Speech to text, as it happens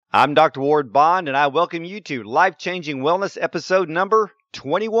I'm Dr. Ward Bond, and I welcome you to Life Changing Wellness episode number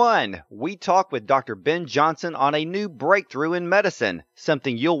 21. We talk with Dr. Ben Johnson on a new breakthrough in medicine,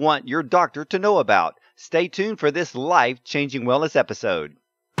 something you'll want your doctor to know about. Stay tuned for this Life Changing Wellness episode.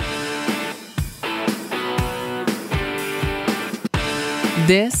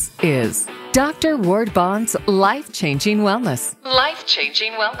 This is Dr. Ward Bond's Life Changing Wellness. Life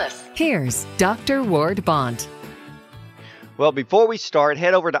Changing Wellness. Here's Dr. Ward Bond. Well, before we start,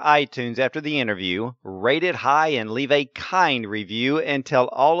 head over to iTunes after the interview, rate it high, and leave a kind review, and tell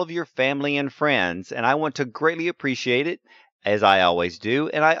all of your family and friends. And I want to greatly appreciate it, as I always do.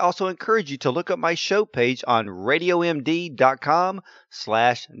 And I also encourage you to look up my show page on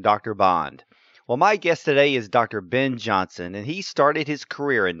radiomd.com/Dr. Bond. Well, my guest today is Dr. Ben Johnson, and he started his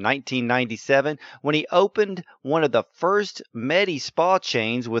career in 1997 when he opened one of the first Medi-Spa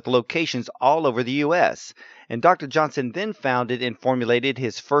chains with locations all over the U.S. And Dr. Johnson then founded and formulated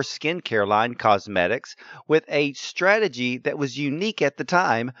his first skincare line, Cosmetics, with a strategy that was unique at the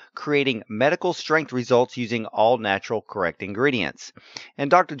time, creating medical strength results using all natural correct ingredients.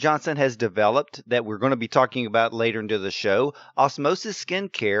 And Dr. Johnson has developed, that we're going to be talking about later into the show, Osmosis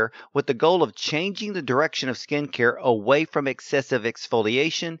Skincare, with the goal of changing the direction of skincare away from excessive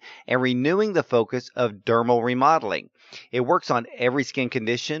exfoliation and renewing the focus of dermal remodeling. It works on every skin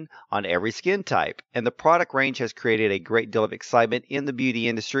condition, on every skin type, and the product range has created a great deal of excitement in the beauty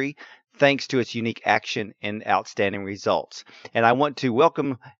industry thanks to its unique action and outstanding results. And I want to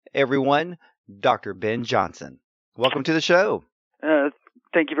welcome everyone, Dr. Ben Johnson. Welcome to the show.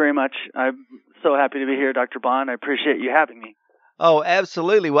 Thank you very much. I'm so happy to be here, Dr. Bond. I appreciate you having me. Oh,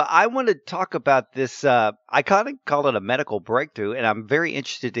 absolutely. Well, I want to talk about this. I kind of call it a medical breakthrough, and I'm very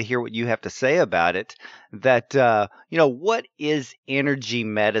interested to hear what you have to say about it. That, what is energy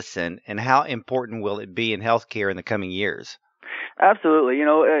medicine and how important will it be in healthcare in the coming years? Absolutely.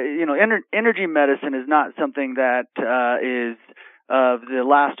 Energy medicine is not something that is of the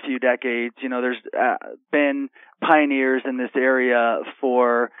last few decades. There's been pioneers in this area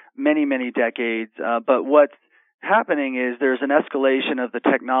for many, many decades. But what's happening is there's an escalation of the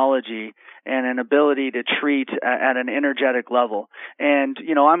technology and an ability to treat at an energetic level. And,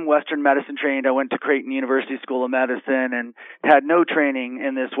 I'm Western medicine trained. I went to Creighton University School of Medicine and had no training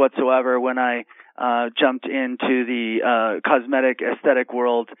in this whatsoever when I jumped into the cosmetic aesthetic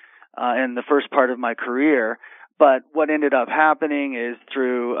world in the first part of my career. But what ended up happening is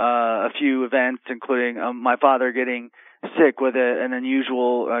through a few events, including my father getting sick with an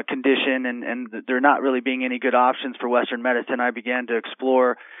unusual condition and there not really being any good options for Western medicine, I began to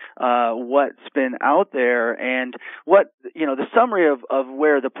explore what's been out there and the summary of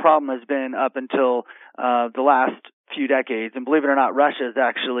where the problem has been up until the last few decades. And believe it or not, Russia has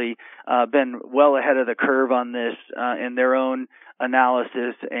actually been well ahead of the curve on this in their own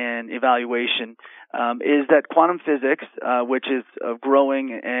analysis and evaluation, is that quantum physics, which is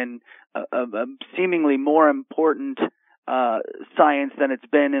growing and seemingly more important science than it's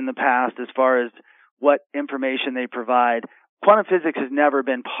been in the past as far as what information they provide. Quantum physics has never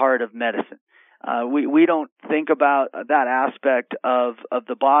been part of medicine. We don't think about that aspect of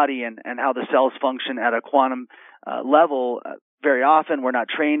the body and how the cells function at a quantum level very often. We're not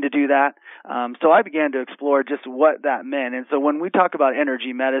trained to do that. So I began to explore just what that meant. And so when we talk about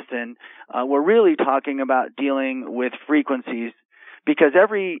energy medicine, we're really talking about dealing with frequencies, because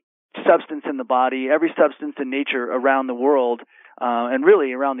every substance in the body, every substance in nature around the world, and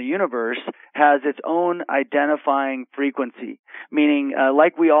really around the universe, has its own identifying frequency, meaning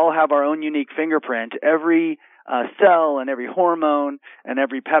like we all have our own unique fingerprint, every cell and every hormone and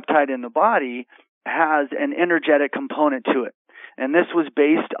every peptide in the body has an energetic component to it. And this was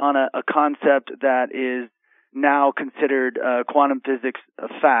based on a concept that is now considered quantum physics a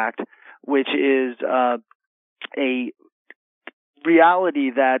fact, which is a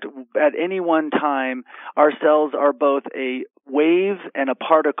reality that at any one time our cells are both a wave and a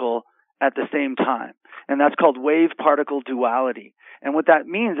particle at the same time. And that's called wave-particle duality. And what that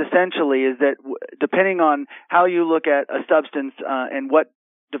means essentially is that depending on how you look at a substance and what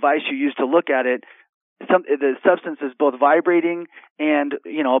device you use to look at it, the substance is both vibrating and,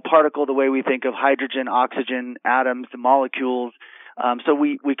 a particle the way we think of hydrogen, oxygen, atoms, and molecules. So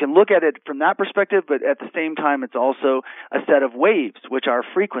we can look at it from that perspective, but at the same time, it's also a set of waves, which are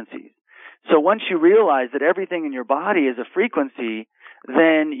frequencies. So once you realize that everything in your body is a frequency,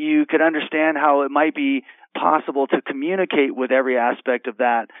 then you could understand how it might be possible to communicate with every aspect of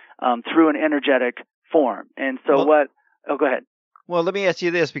that through an energetic form. And so go ahead. Well, let me ask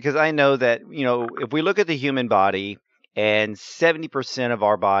you this, because I know that, if we look at the human body, and 70% of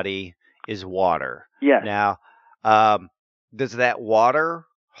our body is water. Yes. Now, does that water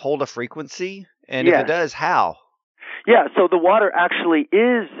hold a frequency? And if Yes. it does, how? Yeah, so the water actually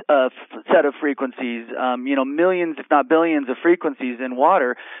is a set of frequencies, millions, if not billions of frequencies in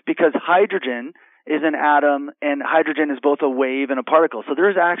water, because hydrogen is an atom and hydrogen is both a wave and a particle. So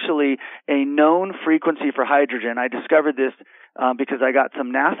there's actually a known frequency for hydrogen. I discovered this because I got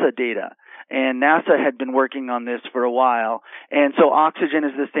some NASA data. And NASA had been working on this for a while. And so oxygen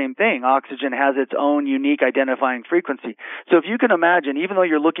is the same thing. Oxygen has its own unique identifying frequency. So if you can imagine, even though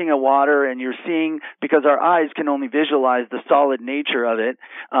you're looking at water and you're seeing, because our eyes can only visualize the solid nature of it,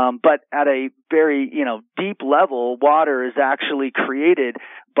 but at a very, deep level, water is actually created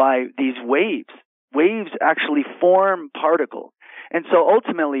by these waves. Waves actually form particles. And so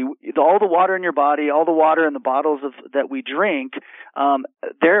ultimately, all the water in your body, all the water in the bottles that we drink,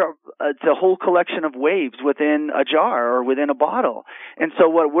 it's a whole collection of waves within a jar or within a bottle. And so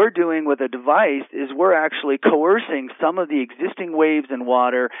what we're doing with a device is we're actually coercing some of the existing waves in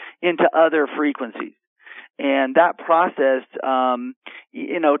water into other frequencies. And that process,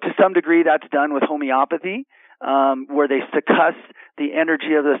 to some degree, that's done with homeopathy. Where they succuss the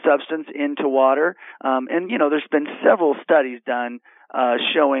energy of the substance into water. There's been several studies done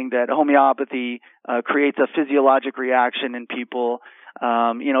showing that homeopathy creates a physiologic reaction in people.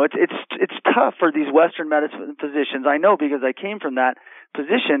 It's tough for these Western medicine physicians. I know because I came from that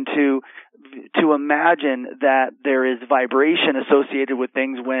position to imagine that there is vibration associated with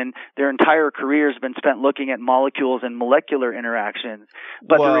things when their entire career has been spent looking at molecules and molecular interactions.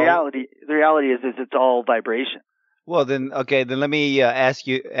 But the reality is it's all vibration. Well, then let me ask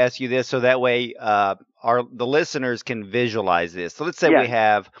you this, so that way the listeners can visualize this. So let's say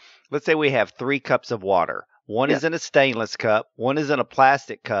we have 3 cups of water. One is in a stainless cup, one is in a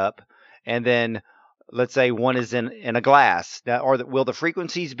plastic cup, and then let's say one is in a glass. Now, will the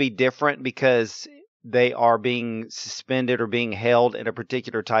frequencies be different because they are being suspended or being held in a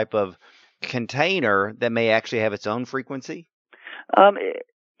particular type of container that may actually have its own frequency?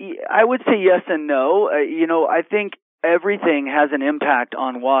 I would say yes and no. I think everything has an impact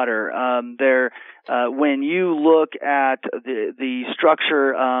on water. When you look at the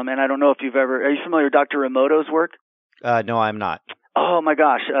structure, and I don't know if are you familiar with Dr. Emoto's work? No, I'm not. Oh my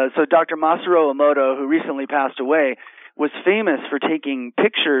gosh. So Dr. Masaru Emoto, who recently passed away, was famous for taking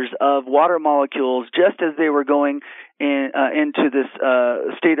pictures of water molecules just as they were going into this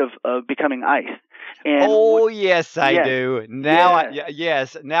state of becoming ice. And yes, I do. Now,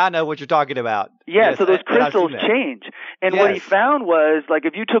 now I know what you're talking about. Yeah, so those crystals change. And what he found was, like,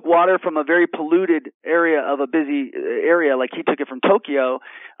 if you took water from a very polluted area of a busy area, like he took it from Tokyo,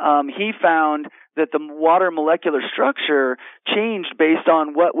 he found that the water molecular structure changed based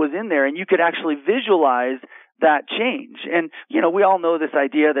on what was in there, and you could actually visualize that change. And, we all know this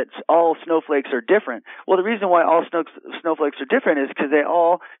idea that all snowflakes are different. Well, the reason why all snowflakes are different is because they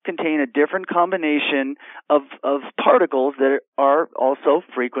all contain a different combination of particles that are also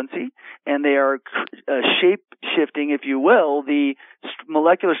frequency, and they are shape-shifting, if you will, the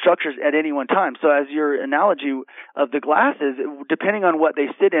molecular structures at any one time. So as your analogy of the glasses, depending on what they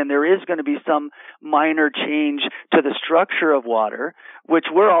sit in, there is going to be some minor change to the structure of water, which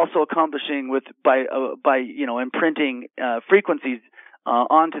we're also accomplishing by imprinting frequencies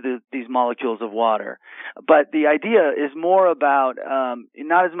onto these molecules of water. But the idea is more about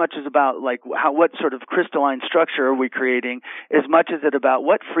not as much as about like what sort of crystalline structure are we creating, as much as it about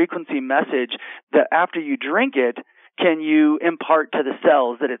what frequency message that after you drink it can you impart to the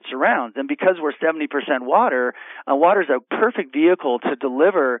cells that it surrounds. And because we're 70% water, water is a perfect vehicle to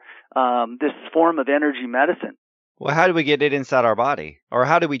deliver this form of energy medicine. Well, how do we get it inside our body? Or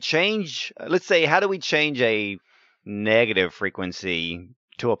how do we change, how do we change a negative frequency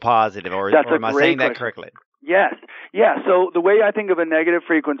to a positive? Or am I saying that correctly? Yes. Yeah. So the way I think of a negative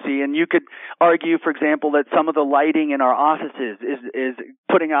frequency, and you could argue, for example, that some of the lighting in our offices is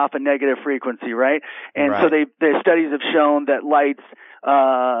putting off a negative frequency, right? And so the studies have shown that lights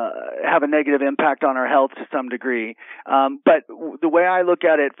have a negative impact on our health to some degree. But the way I look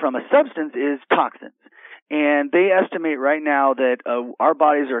at it from a substance is toxins. And they estimate right now that our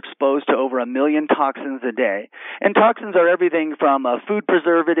bodies are exposed to over 1 million toxins a day. And toxins are everything from a food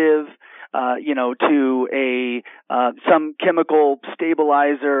preservative, to some chemical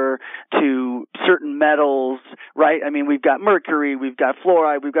stabilizer, to certain metals, right? I mean, we've got mercury, we've got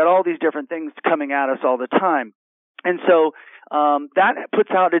fluoride, we've got all these different things coming at us all the time. And so that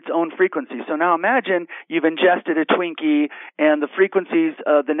puts out its own frequency. So now imagine you've ingested a Twinkie, and the frequencies,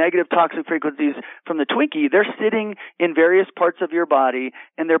 the negative toxic frequencies from the Twinkie, they're sitting in various parts of your body,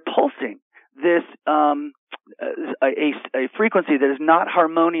 and they're pulsing this a frequency that is not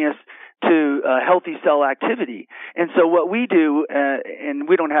harmonious to healthy cell activity. And so what we do, and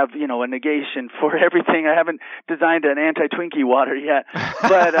we don't have, a negation for everything. I haven't designed an anti-Twinkie water yet,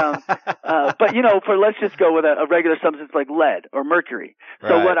 but let's just go with a regular substance like lead or mercury.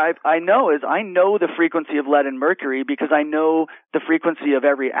 So Right. what I know is I know the frequency of lead and mercury because I know the frequency of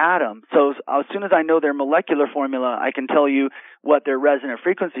every atom. So as soon as I know their molecular formula, I can tell you what their resonant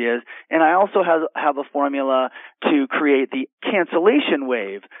frequency is. And I also have a formula to create the cancellation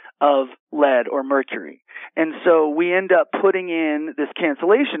wave of lead or mercury. And so we end up putting in this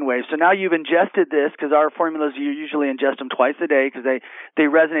cancellation wave. So now you've ingested this, because our formulas, you usually ingest them twice a day because they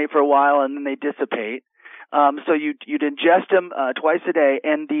resonate for a while and then they dissipate. So you'd ingest them twice a day,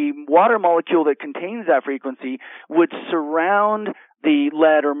 and the water molecule that contains that frequency would surround the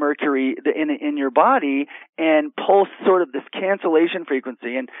lead or mercury in your body and pulse sort of this cancellation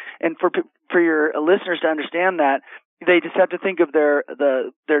frequency. And for your listeners to understand that, they just have to think of their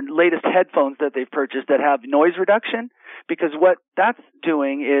latest headphones that they've purchased that have noise reduction, because what that's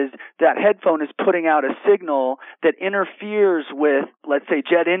doing is that headphone is putting out a signal that interferes with, let's say,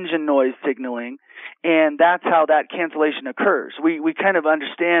 jet engine noise signaling, and that's how that cancellation occurs. We kind of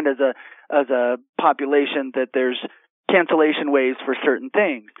understand as a population that there's cancellation waves for certain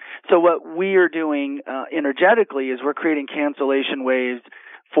things. So what we are doing energetically is we're creating cancellation waves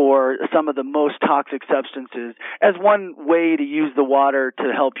for some of the most toxic substances as one way to use the water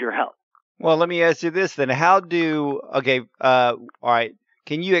to help your health. Well, let me ask you this then. All right.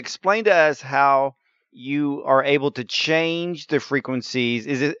 Can you explain to us how you are able to change the frequencies?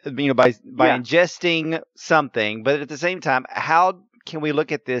 Is it, by ingesting something, but at the same time, how can we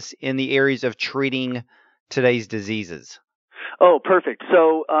look at this in the areas of treating today's diseases? Oh, perfect.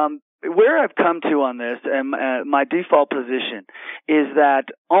 So, where I've come to on this, and my default position, is that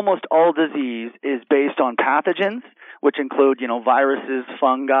almost all disease is based on pathogens, which include, viruses,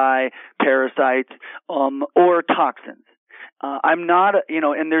 fungi, parasites, or toxins. I'm not,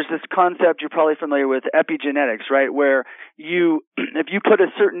 and there's this concept you're probably familiar with, epigenetics, right? Where if you put a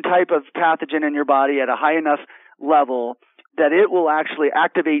certain type of pathogen in your body at a high enough level, that it will actually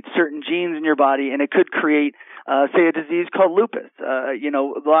activate certain genes in your body, and it could create, say, a disease called lupus. A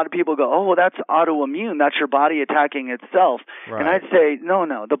lot of people go, oh, well, that's autoimmune. That's your body attacking itself. Right. And I'd say, no.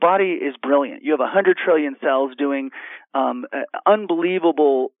 The body is brilliant. You have 100 trillion cells doing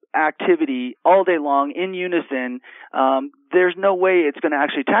unbelievable activity all day long in unison. There's no way it's going to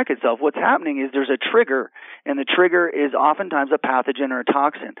actually attack itself. What's happening is there's a trigger, and the trigger is oftentimes a pathogen or a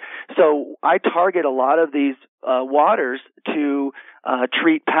toxin. So I target a lot of these waters to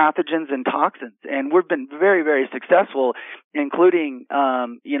treat pathogens and toxins, and we've been very, very successful, including,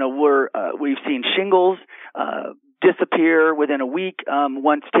 we've seen shingles disappear within a week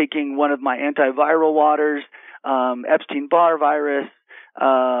once taking one of my antiviral waters, Epstein-Barr virus,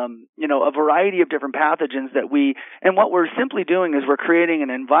 a variety of different pathogens and what we're simply doing is we're creating an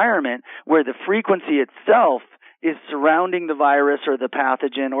environment where the frequency itself is surrounding the virus or the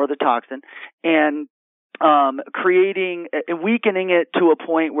pathogen or the toxin, and weakening it to a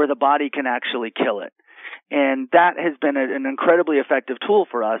point where the body can actually kill it. And that has been an incredibly effective tool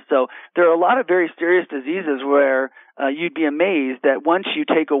for us. So there are a lot of very serious diseases where you'd be amazed that once you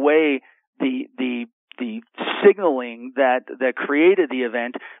take away the signaling that created the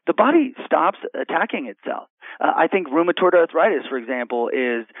event, the body stops attacking itself. I think rheumatoid arthritis, for example,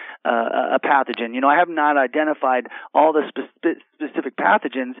 is a pathogen. I have not identified all the specific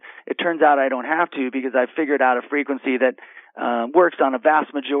pathogens. It turns out I don't have to, because I figured out a frequency that works on a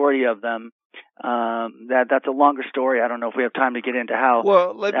vast majority of them. That's a longer story. I don't know if we have time to get into how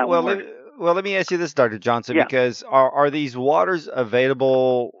that works. Let me ask you this, Dr. Johnson, Yeah. because are these waters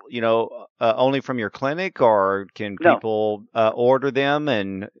available, only from your clinic, or can people order them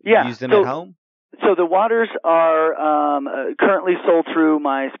and use them at home? So the waters are currently sold through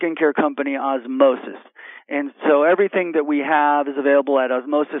my skincare company, Osmosis. And so everything that we have is available at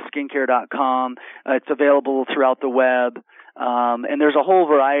osmosisskincare.com. It's available throughout the web. And there's a whole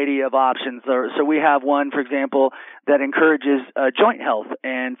variety of options. So we have one, for example, that encourages joint health,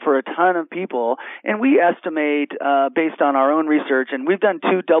 and for a ton of people. And we estimate, based on our own research, and we've done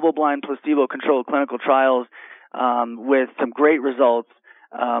 2 double-blind placebo-controlled clinical trials with some great results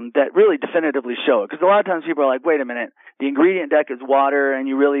that really definitively show it. Because a lot of times people are like, wait a minute, the ingredient deck is water, and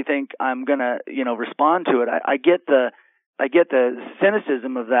you really think I'm going to, respond to it. I get the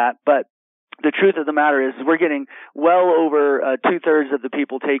cynicism of that, but the truth of the matter is we're getting well over 2/3 of the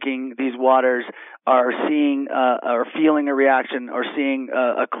people taking these waters are seeing or feeling a reaction or seeing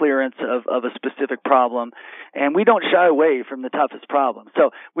a clearance of a specific problem. And we don't shy away from the toughest problem.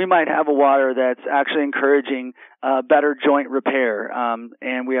 So we might have a water that's actually encouraging better joint repair.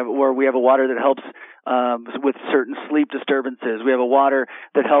 And we have a water that helps with certain sleep disturbances. We have a water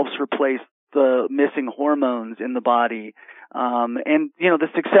that helps replace the missing hormones in the body. And, the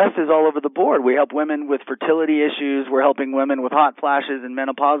success is all over the board. We help women with fertility issues. We're helping women with hot flashes and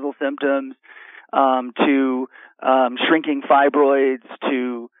menopausal symptoms, to shrinking fibroids,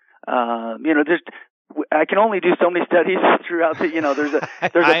 to, I can only do so many studies throughout there's a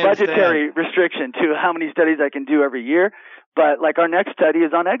budgetary restriction to how many studies I can do every year. But like our next study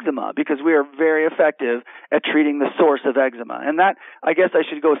is on eczema because we are very effective at treating the source of eczema. And that, I guess I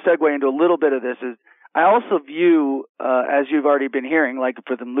should go segue into a little bit of this is I also view, as you've already been hearing, like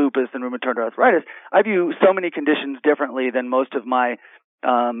for the lupus and rheumatoid arthritis, I view so many conditions differently than most of my,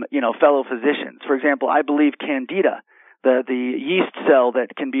 fellow physicians. For example, I believe candida, the yeast cell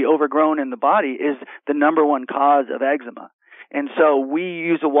that can be overgrown in the body, is the number one cause of eczema. And so we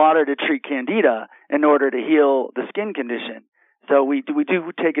use a water to treat candida in order to heal the skin condition. So we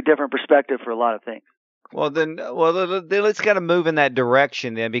do take a different perspective for a lot of things. Well, then let's kind of move in that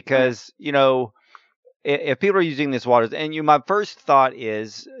direction then, because, if people are using this water, and my first thought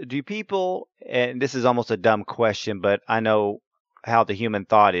is, do people, and this is almost a dumb question, but I know how the human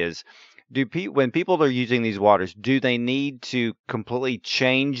thought is, when people are using these waters, do they need to completely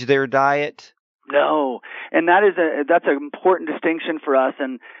change their diet? No, and that's an important distinction for us,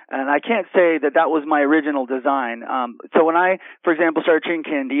 and I can't say that was my original design. So when I, for example, started treating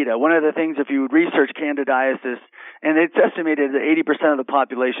candida, one of the things, if you research candidiasis, and it's estimated that 80% of the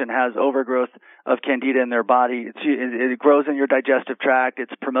population has overgrowth of candida in their body. It grows in your digestive tract.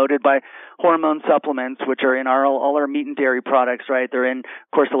 It's promoted by hormone supplements, which are in all our meat and dairy products, right? They're in,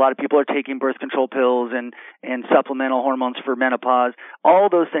 of course, a lot of people are taking birth control pills and supplemental hormones for menopause. All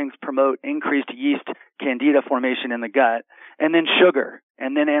those things promote increased yeast candida formation in the gut, and then sugar,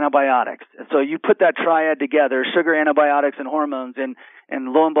 and then antibiotics. So you put that triad together, sugar, antibiotics, and hormones, and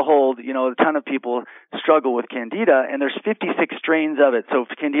lo and behold, a ton of people struggle with candida, and there's 56 strains of it. So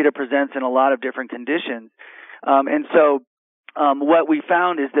candida presents in a lot of different conditions. And so what we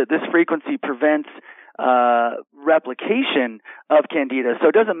found is that this frequency prevents replication of candida. So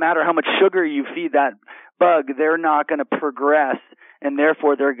it doesn't matter how much sugar you feed that bug, they're not going to progress, and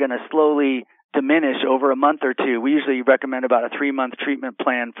therefore they're going to slowly diminish over a month or two. We usually recommend about a 3-month treatment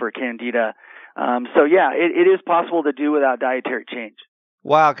plan for candida. It is possible to do without dietary change.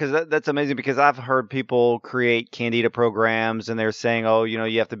 Wow, because that's amazing, because I've heard people create candida programs and they're saying,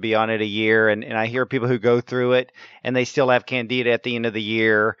 you have to be on it a year. And I hear people who go through it and they still have candida at the end of the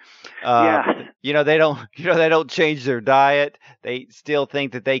year. They don't change their diet. They still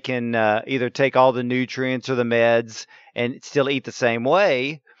think that they can either take all the nutrients or the meds and still eat the same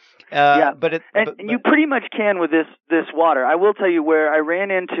way. But you pretty much can with this water. I will tell you where I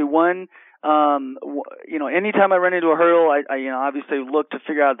ran into one. Anytime I run into a hurdle, I obviously look to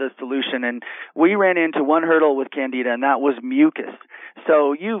figure out the solution. And we ran into one hurdle with candida, and that was mucus.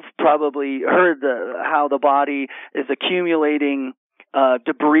 So you've probably heard how the body is accumulating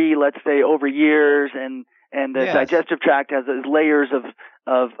debris, let's say, over years, and the digestive tract has layers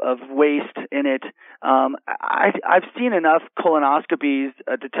of waste in it. I've seen enough colonoscopies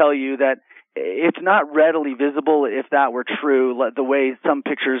to tell you that it's not readily visible if that were true, the way some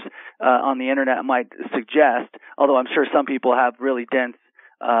pictures on the internet might suggest, although I'm sure some people have really dense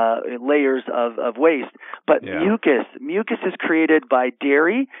layers of waste. But mucus is created by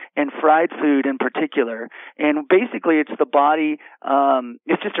dairy and fried food in particular. And basically it's the body,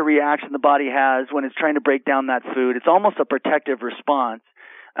 it's just a reaction the body has when it's trying to break down that food. It's almost a protective response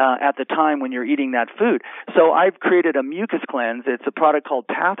at the time when you're eating that food. So I've created a mucus cleanse. It's a product called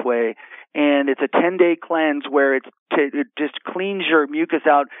Pathway, and it's a 10-day cleanse where it just cleans your mucus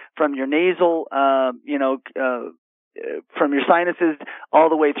out from your nasal, from your sinuses all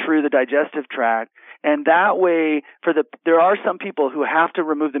the way through the digestive tract. And that way, there are some people who have to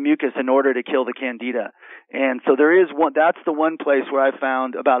remove the mucus in order to kill the candida. And so that's the one place where I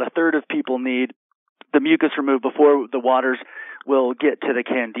found about 1/3 of people need the mucus removed before the waters will get to the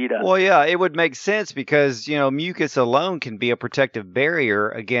candida. Well, yeah, it would make sense because, mucus alone can be a protective barrier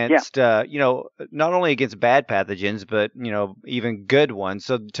against, not only against bad pathogens, but, even good ones.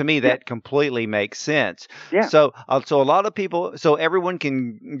 So to me, that completely makes sense. Yeah. So a lot of people, so everyone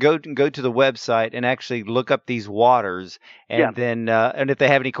can go to the website and actually look up these waters. And then, and if they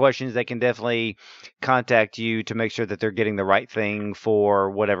have any questions, they can definitely contact you to make sure that they're getting the right thing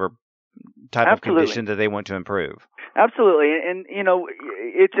for whatever type Absolutely. of condition that they want to improve. Absolutely. And,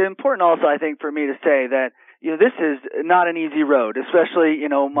 it's important also, I think, for me to say that, this is not an easy road, especially,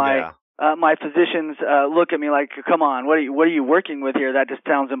 my physicians look at me like, come on, what are you working with here? That just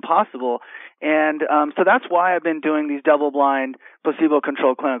sounds impossible. And so that's why I've been doing these double-blind,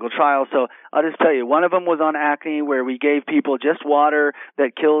 placebo-controlled clinical trials. So I'll just tell you, one of them was on acne, where we gave people just water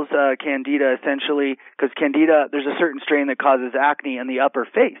that kills candida, essentially, because candida, there's a certain strain that causes acne in the upper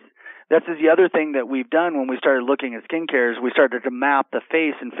face. This is the other thing that we've done when we started looking at skincare, is we started to map the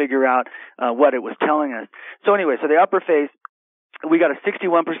face and figure out what it was telling us. So anyway, so the upper face, we got a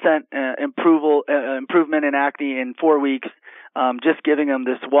 61% improvement in acne in 4 weeks, just giving them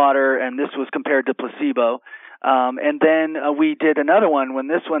this water, and this was compared to placebo. And then we did another one. When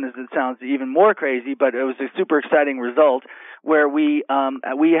this one it sounds even more crazy, but it was a super exciting result, where we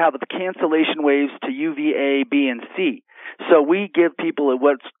have the cancellation waves to UVA, B, and C. So we give people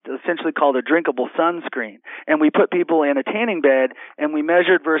what's essentially called a drinkable sunscreen, and we put people in a tanning bed, and we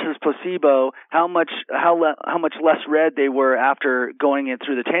measured versus placebo how much less red they were after going in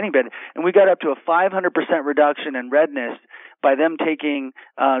through the tanning bed, and we got up to a 500% reduction in redness by them taking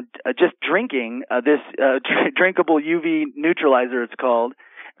just drinking this drinkable UV neutralizer, it's called.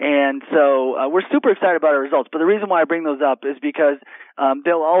 And so we're super excited about our results. But the reason why I bring those up is because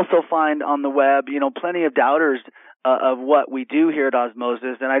they'll also find on the web, plenty of doubters of what we do here at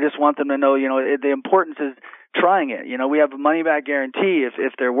Osmosis, and I just want them to know, the importance is trying it. We have a money back guarantee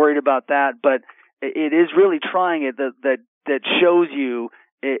if they're worried about that, but it is really trying it that shows you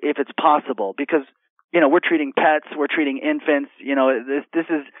if it's possible, because we're treating pets, we're treating infants. This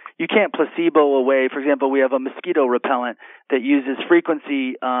is, you can't placebo away. For example, we have a mosquito repellent that uses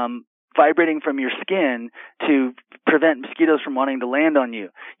frequency vibrating from your skin to prevent mosquitoes from wanting to land on you.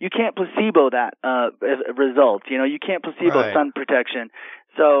 You can't placebo that as a result. You can't placebo sun protection.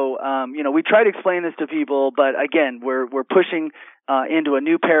 So, we try to explain this to people, but again, we're pushing into a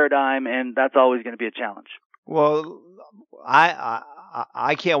new paradigm, and that's always going to be a challenge. Well,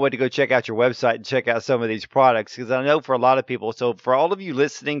 I can't wait to go check out your website and check out some of these products, because I know for a lot of people, so for all of you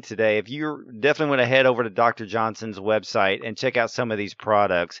listening today, if you definitely want to head over to Dr. Johnson's website and check out some of these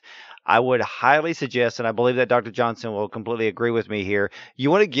products, I would highly suggest, and I believe that Dr. Johnson will completely agree with me here,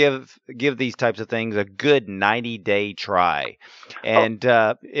 you want to give these types of things a good 90-day try. And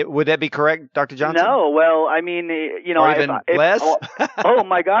would that be correct, Dr. Johnson? No, well, I mean, or even less? Oh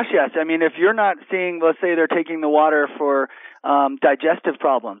my gosh, yes. I mean, if you're not seeing, let's say they're taking the water for digestive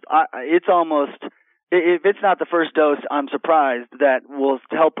problems, it's almost, if it's not the first dose, I'm surprised that will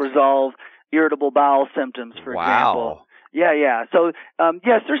help resolve irritable bowel symptoms, for example. Yeah. So,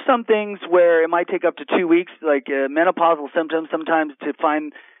 yes, there's some things where it might take up to 2 weeks, like menopausal symptoms, sometimes to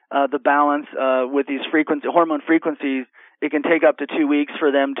find the balance with these hormone frequencies. It can take up to 2 weeks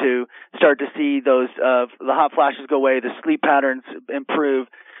for them to start to see those the hot flashes go away, the sleep patterns improve.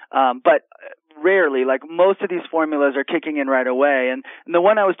 But rarely, like most of these formulas are kicking in right away. And the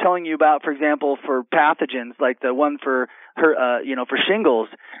one I was telling you about, for example, for pathogens, like the one for for shingles,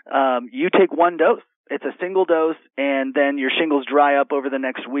 you take one dose. It's a single dose, and then your shingles dry up over the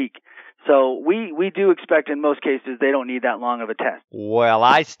next week. So we do expect in most cases they don't need that long of a test. Well,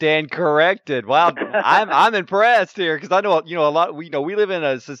 I stand corrected. Wow, I'm impressed here, because I know a lot. We live in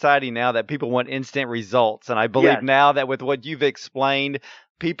a society now that people want instant results, and I believe now that with what you've explained,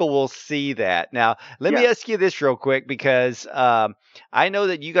 people will see that. Now, let me ask you this real quick, because I know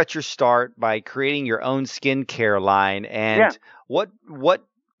that you got your start by creating your own skincare line, and what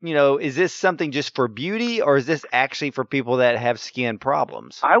is this something just for beauty, or is this actually for people that have skin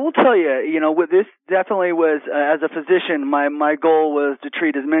problems? I will tell you, this definitely was, as a physician, my goal was to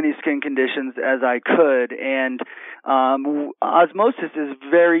treat as many skin conditions as I could. And Osmosis is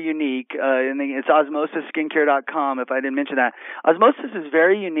very unique. It's osmosisskincare.com, if I didn't mention that. Osmosis is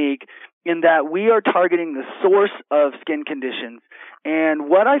very unique in that we are targeting the source of skin conditions. And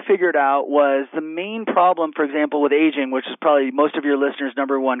what I figured out was the main problem, for example, with aging, which is probably most of your listeners'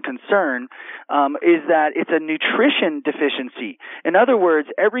 number one concern, is that it's a nutrition deficiency. In other words,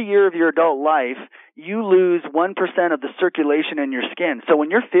 every year of your adult life, you lose 1% of the circulation in your skin. So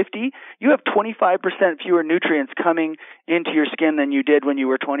when you're 50, you have 25% fewer nutrients coming into your skin than you did when you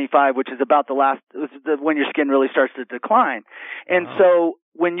were 25, which is about when your skin really starts to decline. And so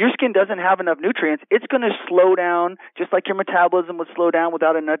when your skin doesn't have enough nutrients, it's going to slow down, just like your metabolism would slow down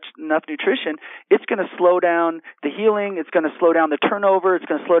without enough nutrition. It's going to slow down the healing. It's going to slow down the turnover. It's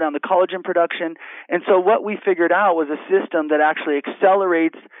going to slow down the collagen production. And so what we figured out was a system that actually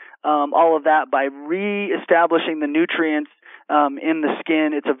accelerates all of that by reestablishing the nutrients in the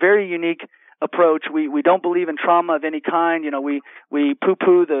skin. It's a very unique approach. We don't believe in trauma of any kind. We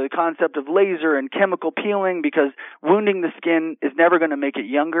poo-poo the concept of laser and chemical peeling because wounding the skin is never going to make it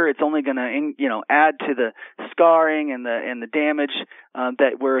younger. It's only going to, add to the scarring and the damage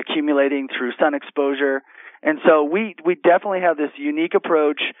that we're accumulating through sun exposure. And so we definitely have this unique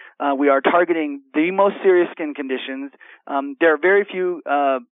approach. We are targeting the most serious skin conditions. There are very few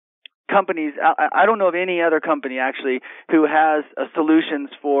companies. I don't know of any other company actually who has solutions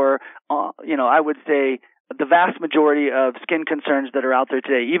for, I would say the vast majority of skin concerns that are out there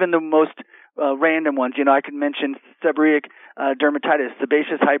today, even the most random ones. I could mention seborrheic dermatitis,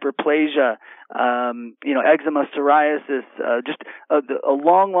 sebaceous hyperplasia, eczema, psoriasis, just a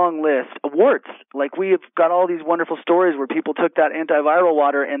long list. Warts, like we have got all these wonderful stories where people took that antiviral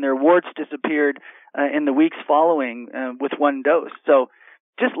water and their warts disappeared in the weeks following with one dose. So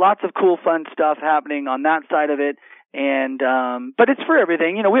just lots of cool, fun stuff happening on that side of it. And, but it's for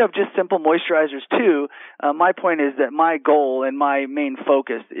everything. We have just simple moisturizers too. My point is that my goal and my main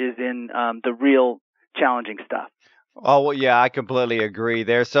focus is in, the real challenging stuff. Oh, well, yeah, I completely agree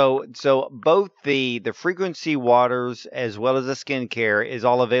there. So both the frequency waters as well as the skincare is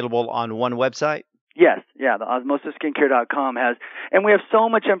all available on one website? Yes, yeah, the osmosaskincare.com has, and we have so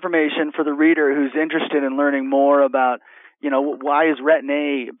much information for the reader who's interested in learning more about, why is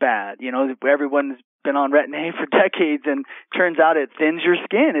Retin-A bad? Everyone's been on Retin-A for decades, and turns out it thins your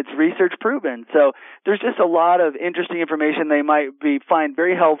skin. It's research proven. So there's just a lot of interesting information they might find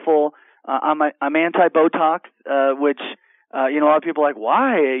very helpful. I'm anti-Botox, which a lot of people are like,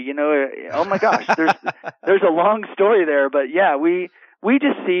 why? Oh my gosh, there's a long story there, but yeah, we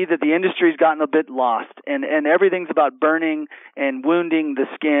just see that the industry's gotten a bit lost, and everything's about burning and wounding the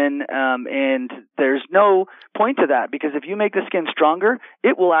skin, and there's no point to that, because if you make the skin stronger,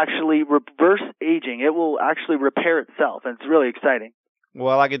 it will actually reverse aging. It will actually repair itself, and it's really exciting.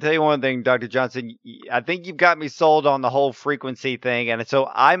 Well, I can tell you one thing, Dr. Johnson. I think you've got me sold on the whole frequency thing. And so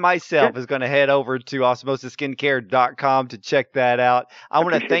I myself is going to head over to osmosaskincare.com to check that out. I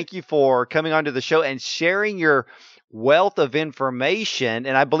want to thank you for coming onto the show and sharing your wealth of information.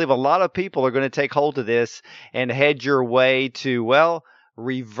 And I believe a lot of people are going to take hold of this and head your way to,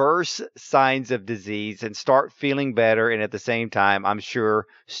 reverse signs of disease and start feeling better. And at the same time, I'm sure,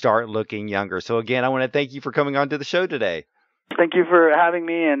 start looking younger. So again, I want to thank you for coming onto the show today. Thank you for having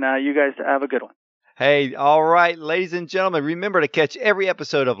me, and you guys have a good one. Hey, all right, ladies and gentlemen, remember to catch every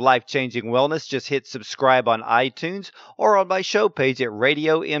episode of Life Changing Wellness. Just hit subscribe on iTunes or on my show page at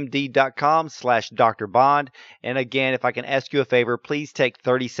radiomd.com/Dr. Bond. And again, if I can ask you a favor, please take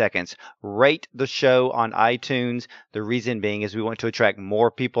 30 seconds. Rate the show on iTunes. The reason being is we want to attract more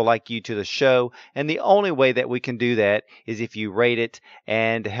people like you to the show. And the only way that we can do that is if you rate it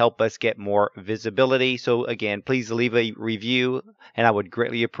and help us get more visibility. So again, please leave a review, and I would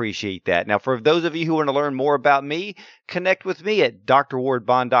greatly appreciate that. Now, for those of you who want to learn more about me, connect with me at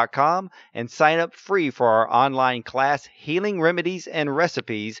drwardbond.com and sign up free for our online class, Healing Remedies and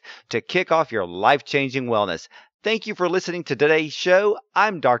Recipes, to kick off your life-changing wellness. Thank you for listening to today's show.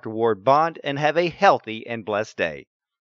 I'm Dr. Ward Bond, and have a healthy and blessed day.